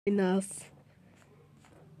enough.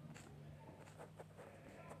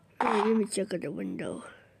 Wait, let me check out the window.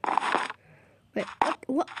 Wait,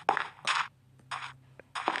 what?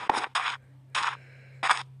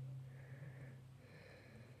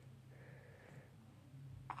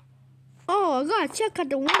 Oh, I gotta check out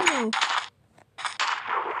the window.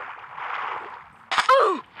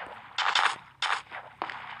 Oh!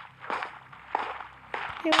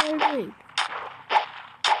 Hey, what are you doing?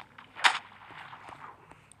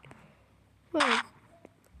 What?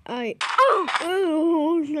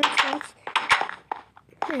 Oh, not.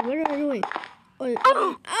 Hey, what are you doing? Oh my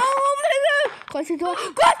god! Close the door!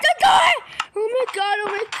 Close the door! Oh my god, oh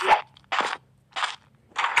my god!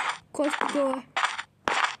 Close the door.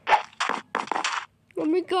 Oh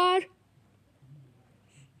my god!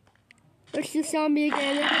 It's the zombie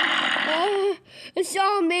again. A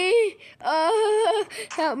zombie!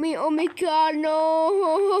 Help me! Oh my god,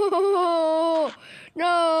 no!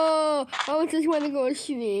 No! I just want to go to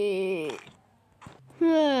sleep.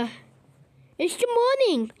 It's the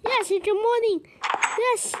morning! Yes, it's the morning!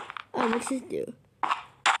 Yes! What's this do?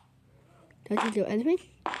 Does it do anything?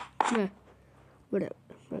 No. Whatever.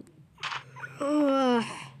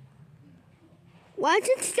 Why is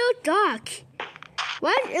it still dark?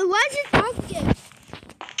 Why is it dark again?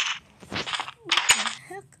 What the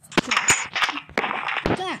heck?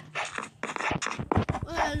 Yeah.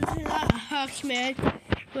 This is not a hoax, man.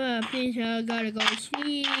 Please, I gotta go to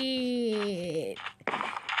sleep.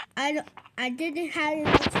 I didn't have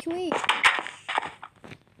enough sleep.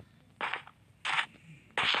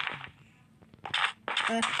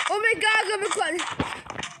 Oh my god, I'm recording.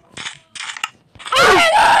 Oh my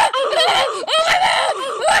god! Oh my god!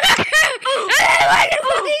 Oh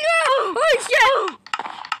my god! Oh shit!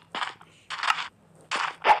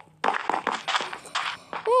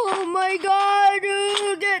 Oh my god,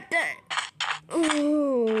 dude! Get that!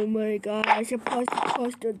 Oh my god, I'm supposed to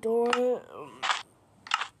close the door.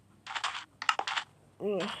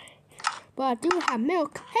 But I do have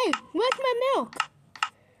milk. Hey, where's my milk?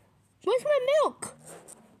 Where's my milk?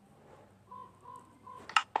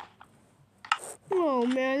 Oh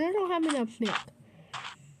man, I don't have enough milk.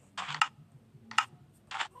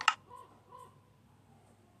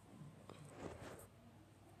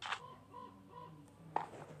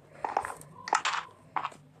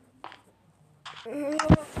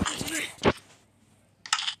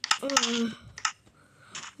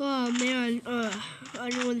 Oh man, I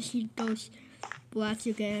don't want to see those blacks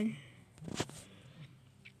again.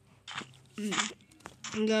 I'm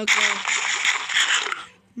gonna go.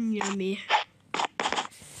 Yummy.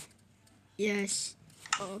 Yes.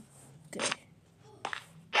 Okay.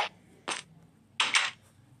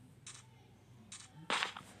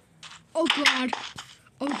 Oh god.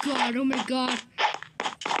 Oh god. Oh my god.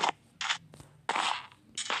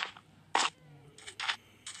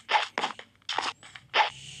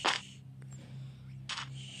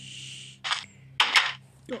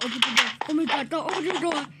 Don't open the door. Oh my god. Don't open the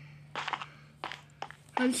door.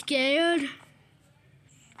 I'm scared.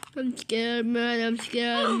 I'm scared, man. I'm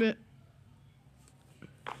scared, man.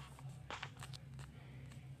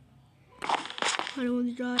 I don't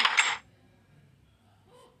want to die.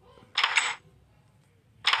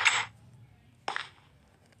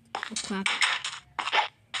 Oh crap.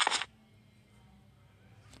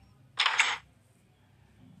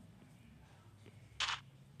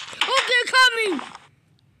 Oh, they're coming!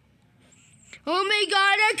 Oh my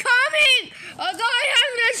god, they're coming! Oh god,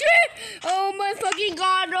 I'm the street! Oh my fucking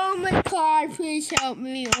god, oh my god, please help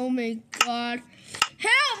me, oh my god.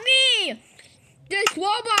 Help me! This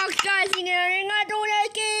Roblox guy's in there and I don't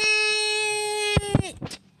like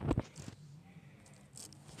it!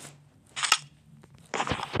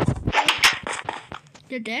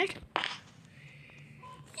 They're dead?